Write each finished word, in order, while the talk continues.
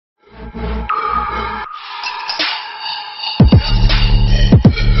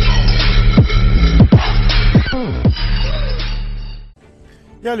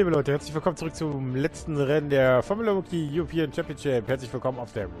Ja, liebe Leute, herzlich willkommen zurück zum letzten Rennen der Formula Rookie European Championship. Herzlich willkommen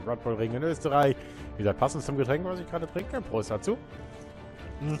auf dem Ring in Österreich. Wie gesagt, passend zum Getränk, was ich gerade trinke. Prost dazu.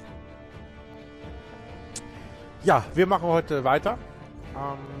 Ja, wir machen heute weiter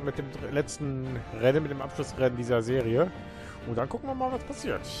mit dem letzten Rennen, mit dem Abschlussrennen dieser Serie. Und dann gucken wir mal, was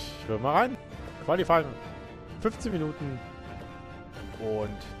passiert. Ich will mal rein. Qualifying 15 Minuten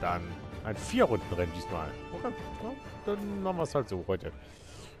und dann ein 4-Runden-Rennen diesmal. Okay, ja, dann machen wir es halt so heute.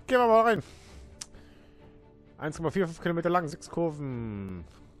 Gehen wir mal rein. 1,45 Kilometer lang, 6 Kurven,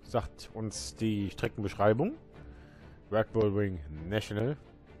 sagt uns die Streckenbeschreibung. Red Bull Ring National.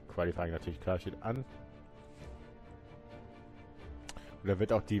 Qualifying natürlich klar steht an. Und da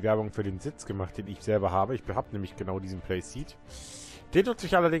wird auch die Werbung für den Sitz gemacht, den ich selber habe. Ich habe nämlich genau diesen Place Seat. Den nutze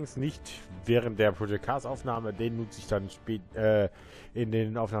ich allerdings nicht während der Project Cars Aufnahme. Den nutze ich dann in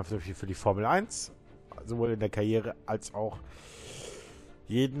den Aufnahmen für die Formel 1. Sowohl in der Karriere als auch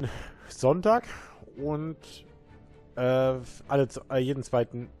jeden Sonntag und jeden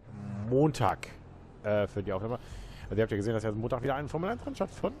zweiten Montag für die Aufnahme. Also ihr habt ja gesehen, dass ja Montag wieder ein Formel 1 Rennen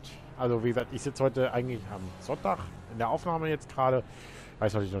stattfand. Also wie gesagt, ich sitze heute eigentlich am Sonntag in der Aufnahme jetzt gerade.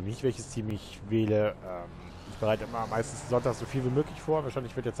 Weiß natürlich noch nicht, welches Team ich wähle. Ich bereite immer meistens sonntags so viel wie möglich vor.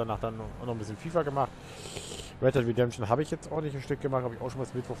 Wahrscheinlich wird jetzt danach dann noch ein bisschen FIFA gemacht. Red Dead Redemption habe ich jetzt ordentlich ein Stück gemacht. Habe ich auch schon mal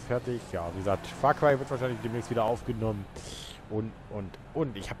Mittwoch fertig. Ja, wie gesagt, Far Cry wird wahrscheinlich demnächst wieder aufgenommen. Und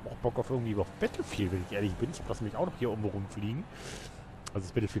ich habe auch Bock auf irgendwie auf Battlefield, wenn ich ehrlich bin. Ich lasse mich auch noch hier irgendwo rumfliegen. Also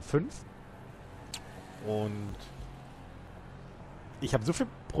das Battlefield 5. Und ich habe so viele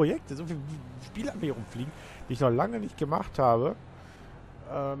Projekte, so viele Spiele an mir rumfliegen, die ich noch lange nicht gemacht habe.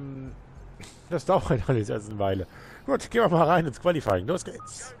 Das dauert halt alles erst eine Weile. Gut, gehen wir mal rein ins Qualifying. Los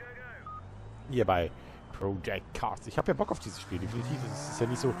geht's. Hier bei Project Cars. Ich habe ja Bock auf dieses Spiel, definitiv. Es ist ja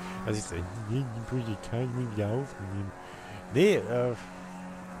nicht so, dass ich sage, nee, die Project Cars will ich wieder aufnehmen. Nee,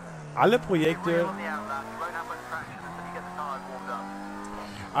 alle Projekte,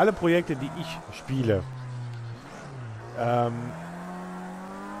 die ich spiele, habe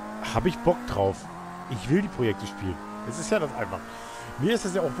ich Bock drauf. Ich will die Projekte spielen. Das ist ja das einfach. Mir ist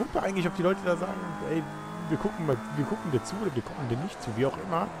das ja auch wunderbar eigentlich, ob die Leute da sagen, ey, wir gucken dir zu oder wir gucken dir nicht zu, wie auch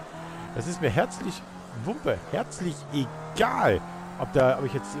immer. Das ist mir herzlich Wumpe, herzlich egal, ob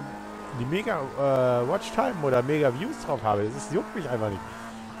ich jetzt die mega Watchtime oder mega Views drauf habe. Das juckt mich einfach nicht.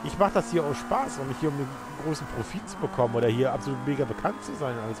 Ich mache das hier aus Spaß und nicht hier, um einen großen Profit zu bekommen oder hier absolut mega bekannt zu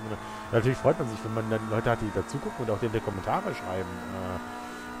sein. Alles. Natürlich freut man sich, wenn man dann Leute hat, die dazu gucken und auch in die Kommentare schreiben.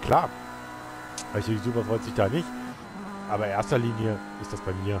 Klar, welche YouTuber freut sich da nicht. Aber in erster Linie ist das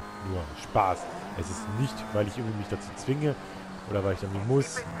bei mir nur Spaß. Es ist nicht, weil ich irgendwie mich dazu zwinge oder weil ich irgendwie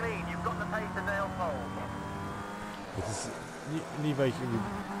muss. Es ist nie weil ich irgendwie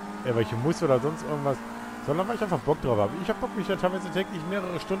welche muss oder sonst irgendwas, sondern weil ich einfach Bock drauf habe. Ich habe Bock, mich da teilweise täglich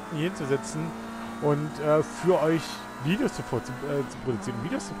mehrere Stunden hier hinzusetzen und für euch Videos zu produzieren,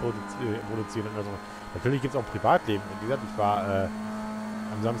 oder so. Natürlich gibt es auch Privatleben. Wie gesagt, ich war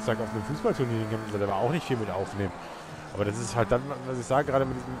am Samstag auf einem Fußballturnier, da war auch nicht viel mit aufnehmen. Aber das ist halt dann, was ich sage, gerade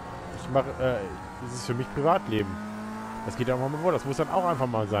mit diesem, das ist für mich Privatleben. Das geht ja auch mal vor, das muss dann auch einfach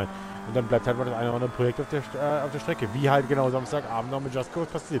mal sein. Und dann bleibt halt mal das eine oder andere Projekt auf der Strecke. Wie halt genau Samstagabend noch mit Just Cause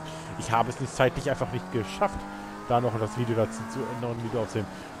passiert. Ich habe es nicht zeitlich einfach nicht geschafft, da noch das Video dazu noch ein Video aufzunehmen.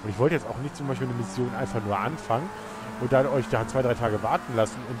 Und ich wollte jetzt auch nicht zum Beispiel eine Mission einfach nur anfangen und dann euch da 2-3 Tage warten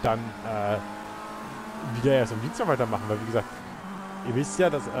lassen und dann wieder erst am Dienstag weitermachen. Weil wie gesagt, ihr wisst ja,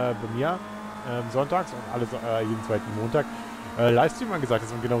 dass bei mir sonntags und jeden zweiten Montag Livestream angesagt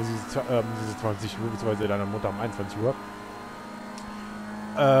ist und genau diese 20 Uhr, beziehungsweise dann am Montag um 21 Uhr.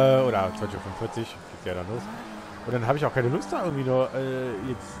 Oder 20:45 Uhr geht ja dann los. Und dann habe ich auch keine Lust da irgendwie nur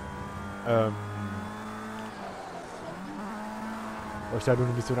jetzt euch da nur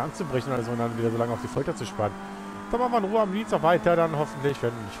eine Mission anzubrechen oder so und dann wieder so lange auf die Folter zu spannen. Dann machen wir in Ruhe am Dienstag weiter, dann hoffentlich,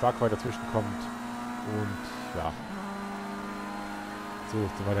 wenn nicht Far Cry dazwischen kommt. Und ja. So,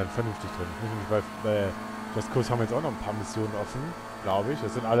 sind wir dann vernünftig drin. Bei Just Cause haben wir jetzt auch noch ein paar Missionen offen, glaube ich.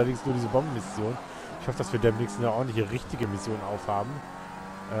 Das sind allerdings nur diese Bombenmissionen. Ich hoffe, dass wir demnächst eine ordentliche, richtige Mission aufhaben,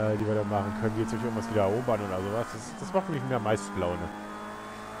 die wir dann machen können, wie jetzt durch irgendwas wieder erobern oder sowas. Das macht mich mehr meist Laune.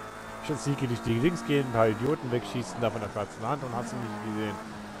 Schon sneaky durch die Links gehen, ein paar Idioten wegschießen, da von der schwarzen Hand und hast du nicht gesehen.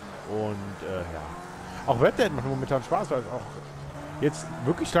 Und ja. Auch Red Dead macht momentan Spaß, weil es auch jetzt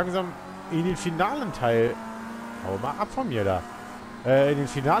wirklich langsam in den finalen Teil, hau mal ab von mir da, in den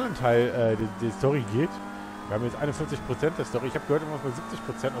finalen Teil der Story geht. Wir haben jetzt 41% der Story. Ich habe gehört, irgendwas bei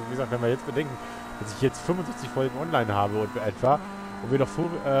 70%. Also wie gesagt, wenn wir jetzt bedenken, dass ich jetzt 75 Folgen online habe und etwa und wir noch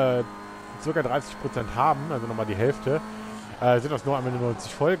ca. 30% haben, also nochmal die Hälfte, Sind das nur einmal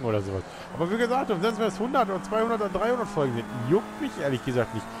 90 Folgen oder sowas. Aber wie gesagt, und selbst wenn es 100 oder 200 oder 300 Folgen sind, juckt mich ehrlich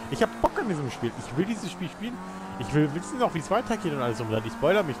gesagt nicht. Ich habe Bock an diesem Spiel. Ich will dieses Spiel spielen. Ich will wissen auch, wie es weitergeht und alles um. Ich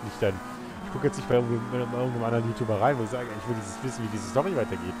spoiler mich nicht, denn ich gucke jetzt nicht bei irgendeinem anderen YouTuber rein, wo ich sage, ich will wissen, wie diese Story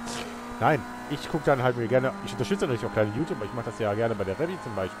weitergeht. Nein, ich gucke dann halt mir gerne, ich unterstütze natürlich auch kleine YouTuber, ich mache das ja gerne bei der Rebi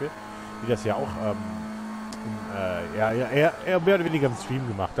zum Beispiel, die das ja auch eher mehr oder weniger im Stream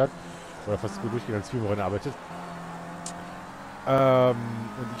gemacht hat. Oder fast gut durchgehend als Streamerin arbeitet.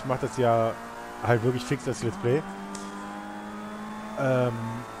 Und ich mache das ja halt wirklich fix als Let's Play.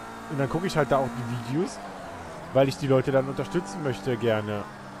 Und dann gucke ich halt da auch die Videos, weil ich die Leute dann unterstützen möchte gerne.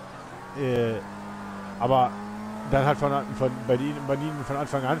 Aber dann halt bei ihnen von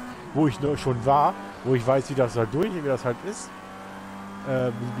Anfang an, wo ich schon war, wo ich weiß, wie das halt wie das halt ist,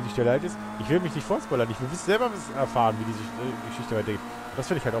 wie die Stelle halt ist. Ich will mich nicht vorspoilern, ich will selber erfahren, wie diese Geschichte weitergeht. Das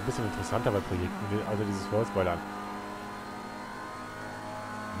finde ich halt auch ein bisschen interessanter bei Projekten, also dieses Vorspoilern.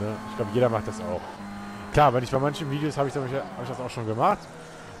 Ne? Ich glaube, jeder macht das auch. Klar, wenn ich bei manchen Videos habe ich das auch schon gemacht.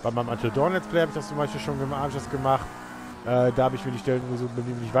 Bei meinem Until Dawn Let's Play habe ich das zum Beispiel schon gemacht. Da habe ich mir die Stellen so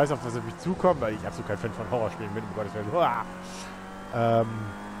benehmt, ich weiß, auf was auf mich zukommt, weil ich absolut kein Fan von Horrorspielen bin, um Gottes Willen.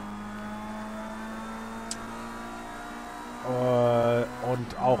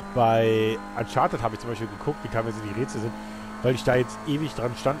 Und auch bei Uncharted habe ich zum Beispiel geguckt, wie teilweise die Rätsel sind, weil ich da jetzt ewig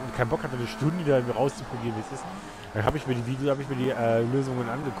dran stand und keinen Bock hatte, eine Stunde da rauszuprobieren, wie es ist. Dann habe ich mir die Lösungen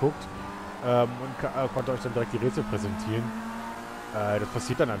angeguckt und konnte euch dann direkt die Rätsel präsentieren. Das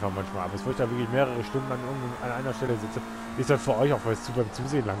passiert dann einfach manchmal, aber es wird da wirklich mehrere Stunden an einer Stelle sitzen, ist dann für euch auch beim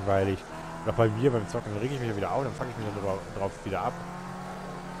Zusehen langweilig. Und auch bei mir beim Zocken, dann reg ich mich ja wieder auf, dann fange ich mich dann drauf wieder ab.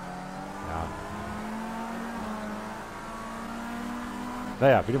 Ja.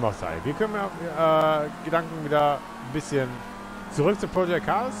 Naja, wie dem auch sei. Wir können Gedanken wieder ein bisschen zurück zu Project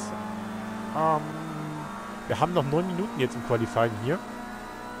Cars. Wir haben noch 9 Minuten jetzt im Qualifying hier.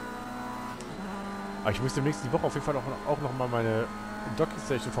 Aber ich muss demnächst die Woche auf jeden Fall auch noch mal meine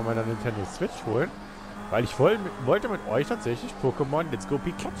Docking-Station von meiner Nintendo Switch holen. Weil ich wollte mit euch tatsächlich Pokémon Let's Go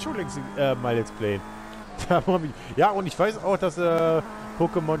Pikachu mal Let's Playen. Ja, und ich weiß auch, dass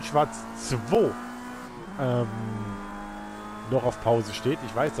Pokémon Schwarz 2 noch auf Pause steht.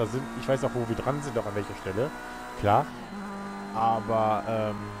 Ich weiß auch, wo wir dran sind, auch an welcher Stelle. Klar.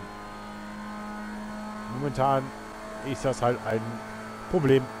 Aber momentan ist das halt ein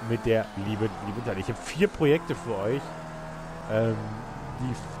Problem mit der lieben Zeit. Ich habe 4 Projekte für euch,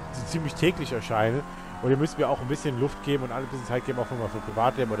 die ziemlich täglich erscheinen. Und ihr müsst mir auch ein bisschen Luft geben und ein bisschen Zeit geben, auch mal für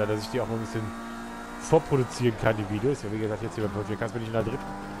Privatleben, oder dass ich die auch mal ein bisschen vorproduzieren kann, die Videos. Ja, wie gesagt, jetzt hier beim Podcast bin ich in der dritten...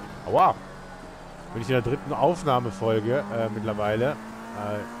 Aua! Bin ich in der dritten Aufnahmefolge mittlerweile.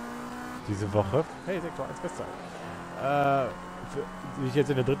 Diese Woche. Hey, Sektor 1 Bestzeit. Bin ich jetzt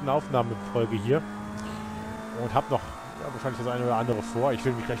in der dritten Aufnahmefolge hier. Und habe noch wahrscheinlich das eine oder andere vor. Ich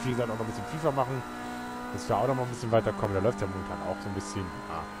will mich gleich, wie gesagt, auch noch ein bisschen FIFA machen. Dass wir auch noch mal ein bisschen weiterkommen. Da läuft ja momentan auch so ein bisschen.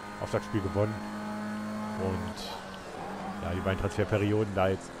 Auftaktspiel gewonnen. Und ja, die beiden Transferperioden da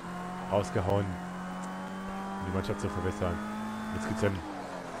jetzt rausgehauen, um die Mannschaft zu verbessern. Jetzt geht's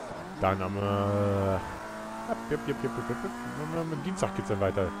dann am Dienstag geht's dann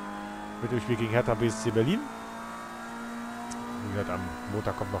weiter mit dem Spiel gegen Hertha BSC Berlin. Wie gesagt, am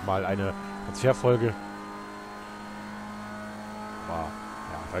Montag kommt nochmal eine Transferfolge. Aber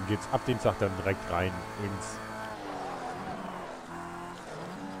ja, dann geht's ab Dienstag dann direkt rein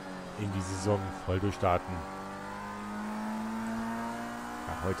in die Saison voll durchstarten.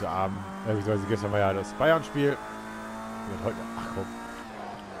 Ja, heute Abend, beziehungsweise gestern war ja das Bayern-Spiel. Und heute, ach komm.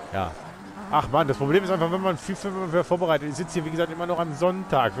 Ja. Ach man, das Problem ist einfach, wenn man viel vorbereitet, ich sitze hier, wie gesagt, immer noch am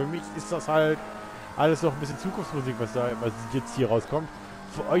Sonntag. Für mich ist das halt alles noch ein bisschen Zukunftsmusik, was jetzt hier rauskommt.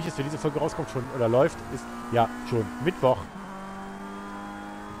 Für euch ist, wenn diese Folge rauskommt schon oder läuft, ist ja schon Mittwoch.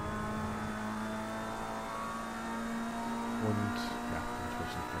 Und ja,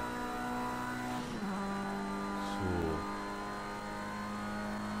 entsprechend. So.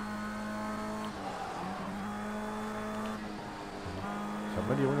 Ich habe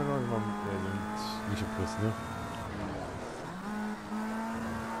mal die Runde noch sind nicht im Plus, ne?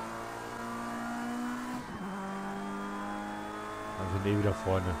 Wir sind wieder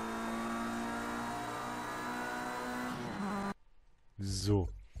vorne. So.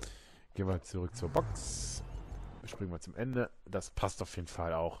 Gehen wir zurück zur Box. Springen wir zum Ende. Das passt auf jeden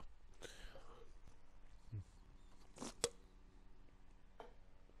Fall auch.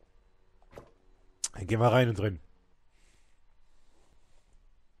 Dann gehen wir rein und drin.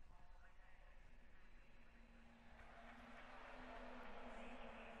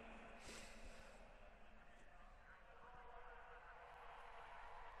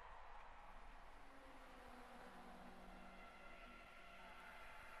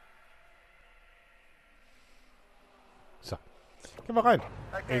 Gehen wir rein.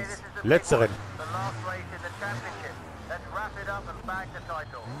 Ins letzte Rennen.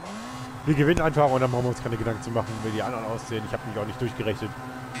 Wir gewinnen einfach und dann brauchen wir uns keine Gedanken zu machen, wie die anderen aussehen. Ich habe mich auch nicht durchgerechnet,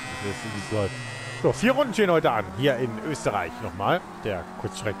 wie es läuft. So, 4 Runden stehen heute an. Hier in Österreich nochmal. Der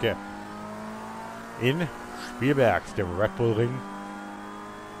Kurzstrecke in Spielberg, dem Red Bull Ring.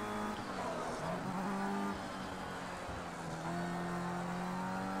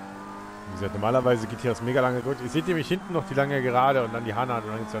 Wie gesagt, normalerweise geht hier das mega lange durch. Ihr seht nämlich hinten noch die lange Gerade und dann die Hanna und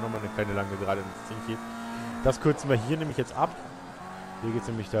dann gibt es ja nochmal eine kleine lange Gerade. Das kürzen wir hier nämlich jetzt ab. Hier geht es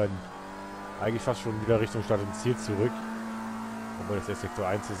nämlich dann eigentlich fast schon wieder Richtung Start ins Ziel zurück. Obwohl das erst Sektor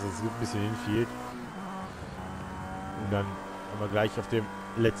 1 ist, es ein bisschen hinfehlt. Und dann haben wir gleich auf dem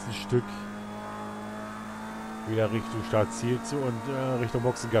letzten Stück wieder Richtung Start-Ziel zu und Richtung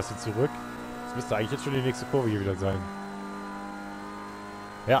Boxengasse zurück. Das müsste eigentlich jetzt schon die nächste Kurve hier wieder sein.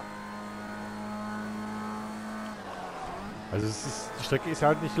 Ja. Also die Strecke ist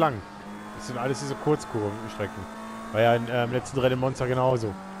halt nicht lang. Das sind alles diese Kurzkurvenstrecken. War ja im letzten Rennen Monster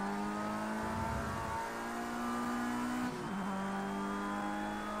genauso.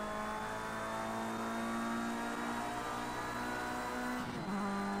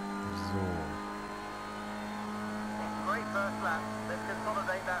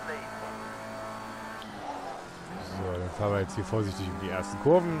 So, dann fahren wir jetzt hier vorsichtig um die ersten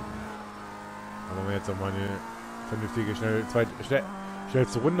Kurven. Dann wollen wir jetzt auch mal eine vernünftige,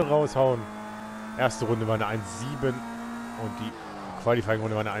 schnellste Runde raushauen. Erste Runde war eine 1,7 und die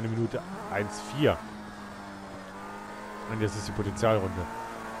Qualifying-Runde war eine 1 Minute 1,4. Und jetzt ist die Potenzialrunde.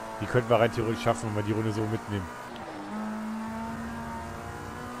 Die könnten wir rein theoretisch schaffen, wenn wir die Runde so mitnehmen.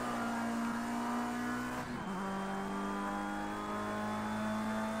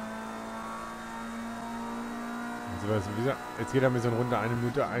 Also, wie gesagt, jetzt geht er mit so einer Runde 1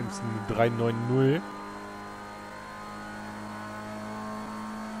 Minute 1,390.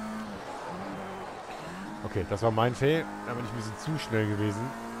 Okay, das war mein Fail. Da bin ich ein bisschen zu schnell gewesen.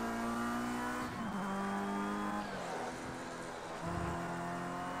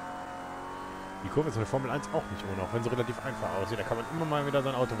 Die Kurve ist in der Formel 1 auch nicht ohne, auch wenn sie relativ einfach aussieht. Da kann man immer mal wieder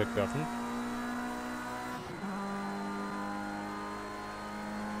sein Auto wegwerfen.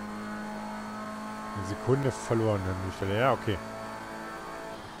 Eine Sekunde verloren an der Stelle. Ja, okay.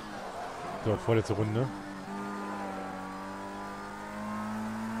 So, vorletzte Runde.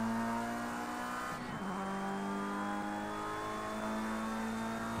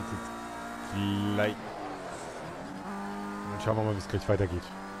 Vielleicht. Dann schauen wir mal, wie es gleich weitergeht.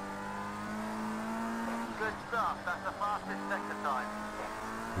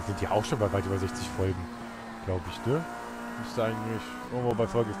 Wir sind ja auch schon bei weit über 60 Folgen, glaube ich, ne? Müsste eigentlich irgendwo bei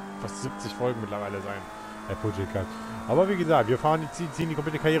Folge fast 70 Folgen mittlerweile sein, der Project. Aber wie gesagt, wir ziehen die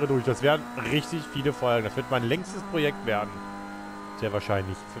komplette Karriere durch. Das werden richtig viele Folgen. Das wird mein längstes Projekt werden. Sehr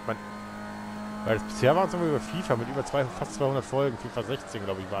wahrscheinlich. Weil das bisher waren es immer über FIFA mit über fast 200 Folgen. FIFA 16,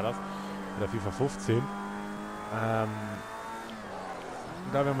 glaube ich, war das. Oder FIFA 15. Da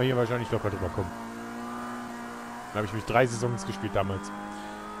werden wir hier wahrscheinlich locker drüber kommen. Da habe ich mich 3 Saisons gespielt damals.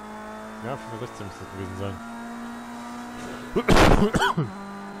 Ja, FIFA 16 müsste das gewesen sein.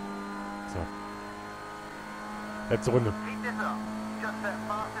 So. Letzte Runde.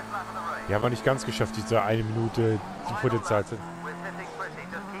 Die haben wir nicht ganz geschafft, diese 1 Minute die Potenzial sind.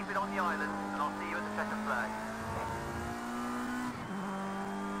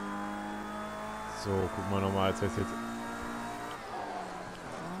 So, gucken wir nochmal, als wäre es jetzt.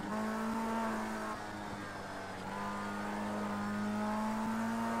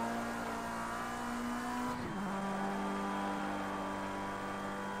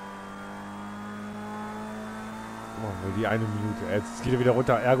 Oh, die 1 Minute. Jetzt geht er wieder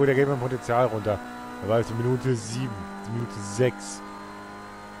runter. Ja gut, da geht mein Potenzial runter. Da war jetzt Minute 7, Minute 6.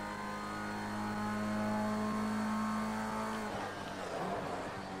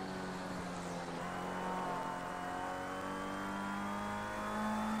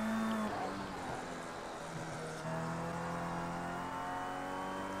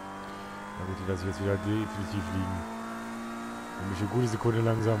 Die lasse ich jetzt wieder definitiv liegen. Nämlich eine gute Sekunde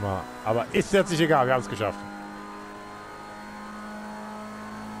langsamer. Aber ist jetzt nicht egal, wir haben es geschafft.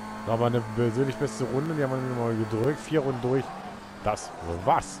 Da war eine persönlich beste Runde, die haben wir mal gedrückt. 4 Runden durch. Das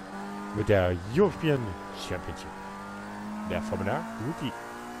war's mit der European Championship. Der Formel 1 Rookie.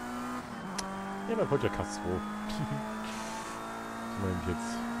 Ja, bei Podcast 2. Sind wir nämlich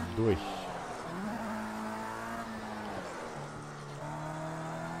jetzt durch.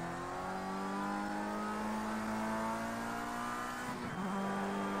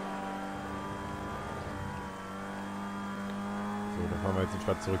 Dann fahren wir jetzt den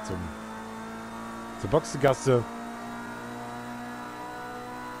Start zurück zur Boxengasse.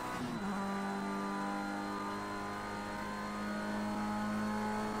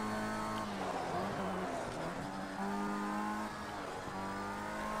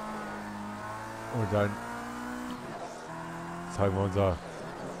 Und dann zeigen wir unser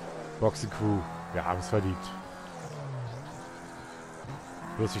Boxen-Crew. Wir haben es verdient.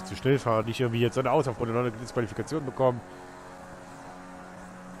 Bloß nicht zu schnell fahren, nicht irgendwie jetzt eine Auslaufrunde, noch eine Disqualifikation bekommen.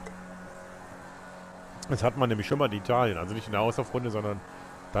 Das hat man nämlich schon mal in Italien. Also nicht in der Auslaufrunde, sondern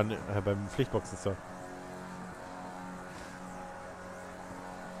dann beim Pflichtboxen.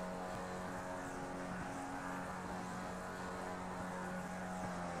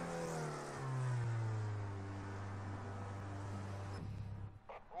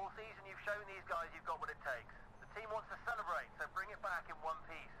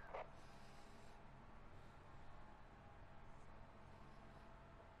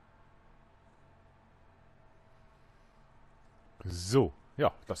 So,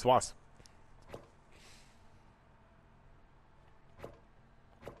 ja, das war's.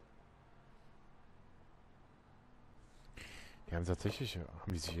 Die haben tatsächlich,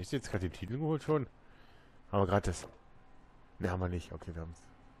 haben die sich echt jetzt gerade den Titel geholt schon? Aber gerade das... Ne, haben wir nicht. Okay, wir haben's.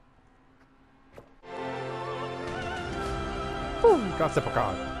 Da ist der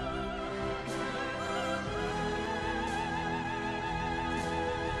Pokal.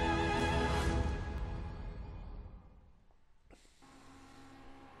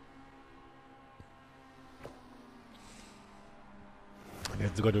 Wir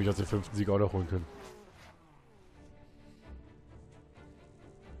hätten sogar durchaus den 5. Sieg auch noch holen können.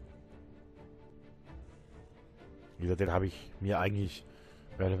 Wie gesagt, den habe ich mir eigentlich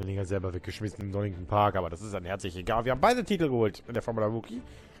mehr oder weniger selber weggeschmissen im Donington Park, aber das ist dann herzlich egal. Wir haben beide Titel geholt in der Formula Rookie.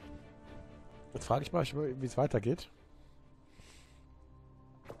 Jetzt frage ich mal, wie es weitergeht.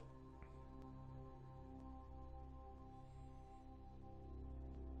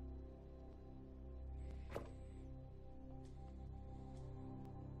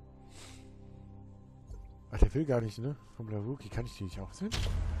 Ach, der will gar nicht, ne? Formula Rookie, kann ich die nicht auch sehen?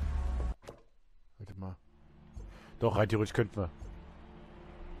 Warte mal. Doch, rein theoretisch könnten wir.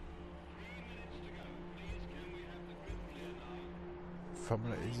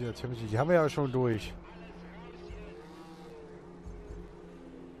 Formula Asia Championship, die haben wir ja schon durch.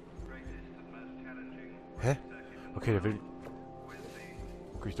 Hä? Okay, der will...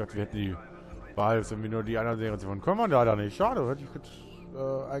 Okay, ich dachte, wir hätten die Wahl, jetzt irgendwie nur die anderen Serien zu von. Können wir leider nicht. Schade, hätte ich jetzt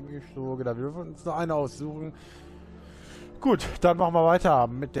eigentlich so gedacht. Wir dürfen uns nur eine aussuchen. Gut, dann machen wir weiter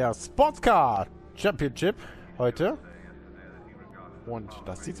mit der Sportscar Championship heute. Und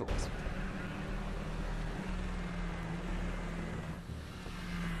das sieht so aus.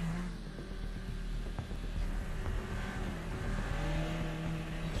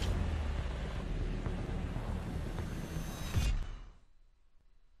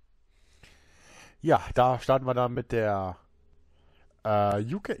 Ja, da starten wir dann mit der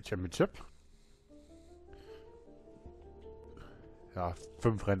UK Championship. Ja,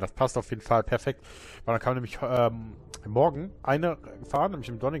 5 Rennen, das passt auf jeden Fall perfekt. Weil dann kann man nämlich morgen eine fahren, nämlich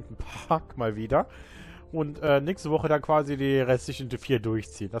im Donington Park mal wieder. Und nächste Woche dann quasi die restlichen 4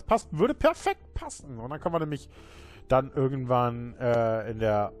 durchziehen. Das würde perfekt passen. Und dann kann man nämlich dann irgendwann in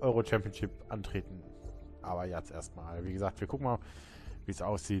der Euro Championship antreten. Aber jetzt erstmal, wie gesagt, wir gucken mal, wie es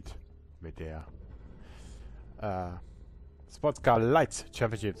aussieht mit der Sportscar Lights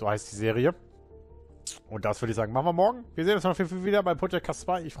Championship, so heißt die Serie. Und das würde ich sagen, machen wir morgen. Wir sehen uns noch wieder bei Project Cast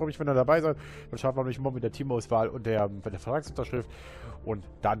 2. Ich freue mich, wenn ihr dabei seid. Dann starten wir nämlich morgen mit der Teamauswahl und der Vertragsunterschrift. Und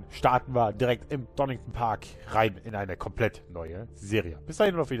dann starten wir direkt im Donington Park rein in eine komplett neue Serie. Bis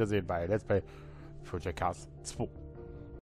dahin und auf Wiedersehen bei Let's Play Project Cast 2.